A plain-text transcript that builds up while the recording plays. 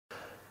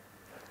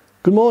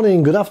Good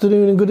morning, good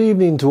afternoon and good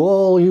evening to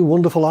all you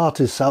wonderful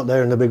artists out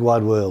there in the big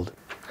wide world.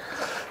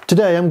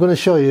 Today I'm going to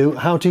show you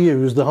how to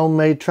use the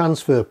homemade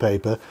transfer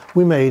paper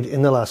we made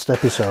in the last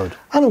episode.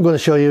 And I'm going to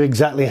show you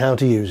exactly how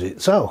to use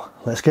it. So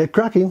let's get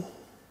cracking.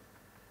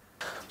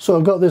 So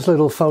I've got this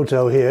little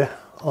photo here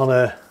on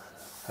a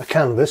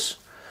canvas,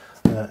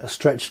 a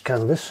stretched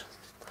canvas.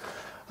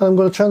 And I'm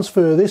going to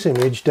transfer this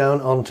image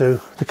down onto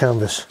the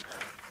canvas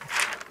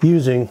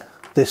using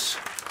this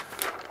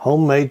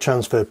homemade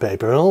transfer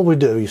paper, and all we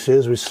do, you see,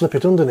 is we slip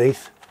it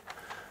underneath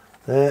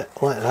there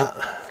like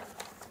that.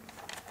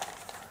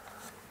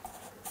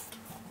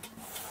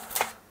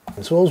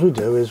 And so all we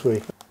do is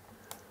we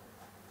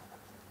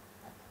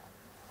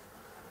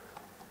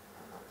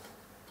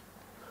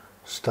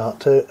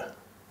start to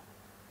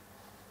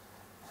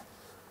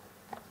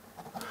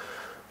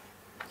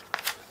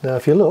now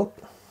if you look,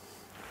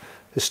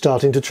 it's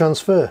starting to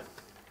transfer.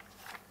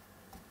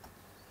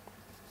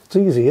 It's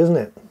easy, isn't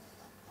it?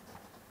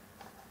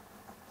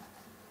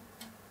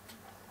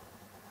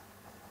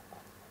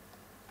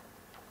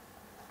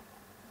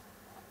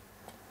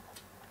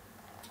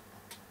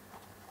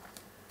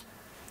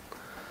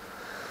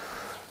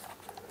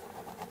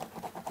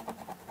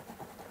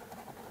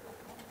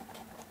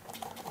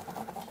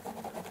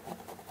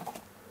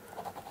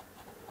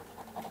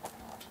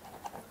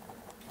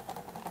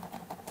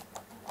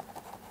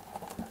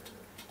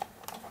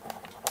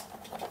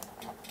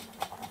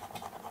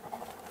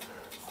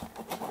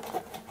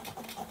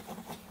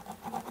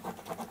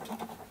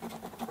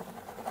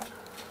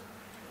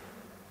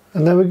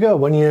 And there we go.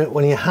 When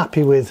you're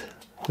happy with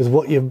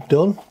what you've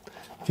done,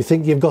 if you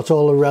think you've got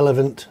all the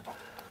relevant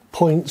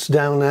points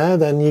down there,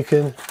 then you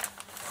can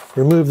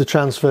remove the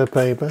transfer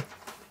paper.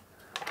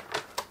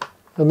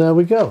 And there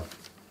we go.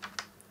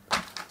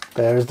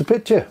 There is the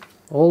picture,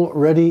 all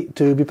ready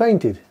to be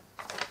painted.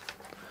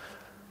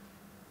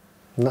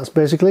 And that's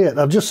basically it.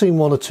 I've just seen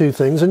one or two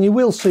things, and you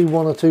will see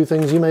one or two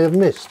things you may have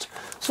missed.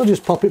 So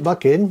just pop it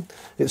back in.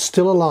 It's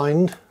still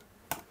aligned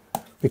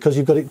because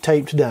you've got it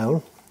taped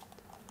down.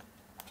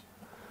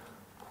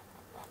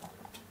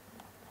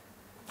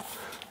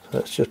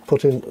 Let's just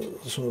put in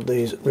some of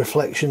these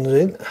reflections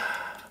in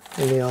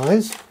the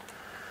eyes.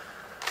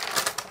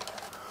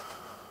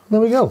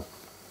 There we go.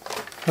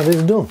 That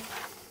is done.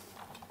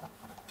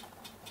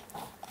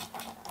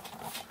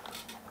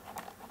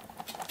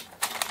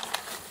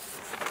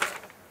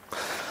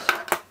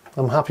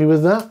 I'm happy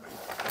with that.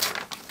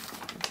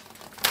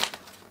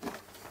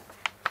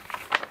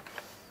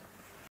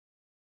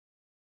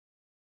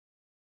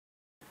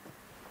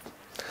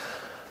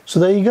 So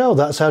there you go,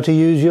 that's how to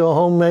use your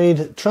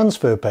homemade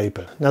transfer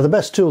paper. Now the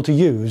best tool to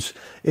use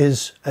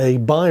is a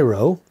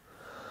biro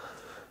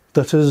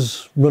that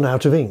has run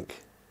out of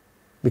ink,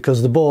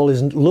 because the ball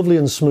is lovely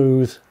and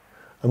smooth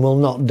and will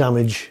not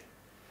damage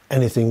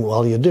anything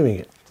while you're doing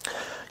it.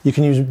 You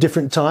can use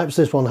different types.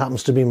 This one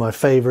happens to be my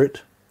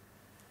favourite.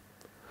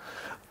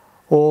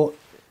 Or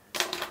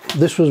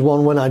this was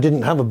one when I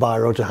didn't have a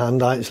biro to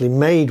hand, I actually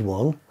made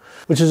one,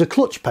 which is a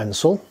clutch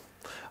pencil,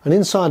 and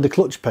inside the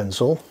clutch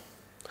pencil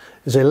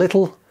is a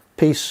little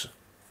piece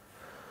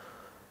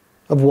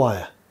of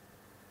wire.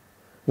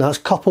 Now it's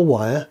copper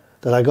wire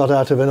that I got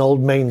out of an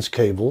old mains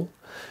cable,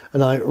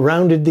 and I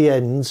rounded the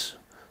ends,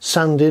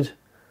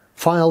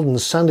 filed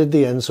and sanded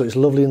the ends so it's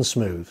lovely and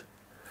smooth.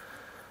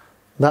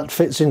 That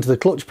fits into the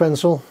clutch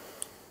pencil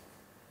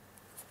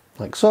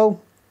like so,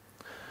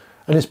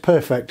 and is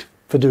perfect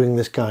for doing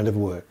this kind of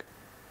work.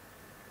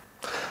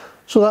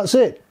 So that's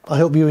it. I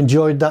hope you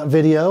enjoyed that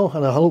video,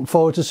 and I look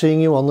forward to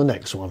seeing you on the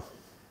next one.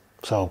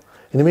 So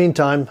in the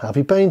meantime,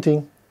 happy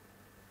painting!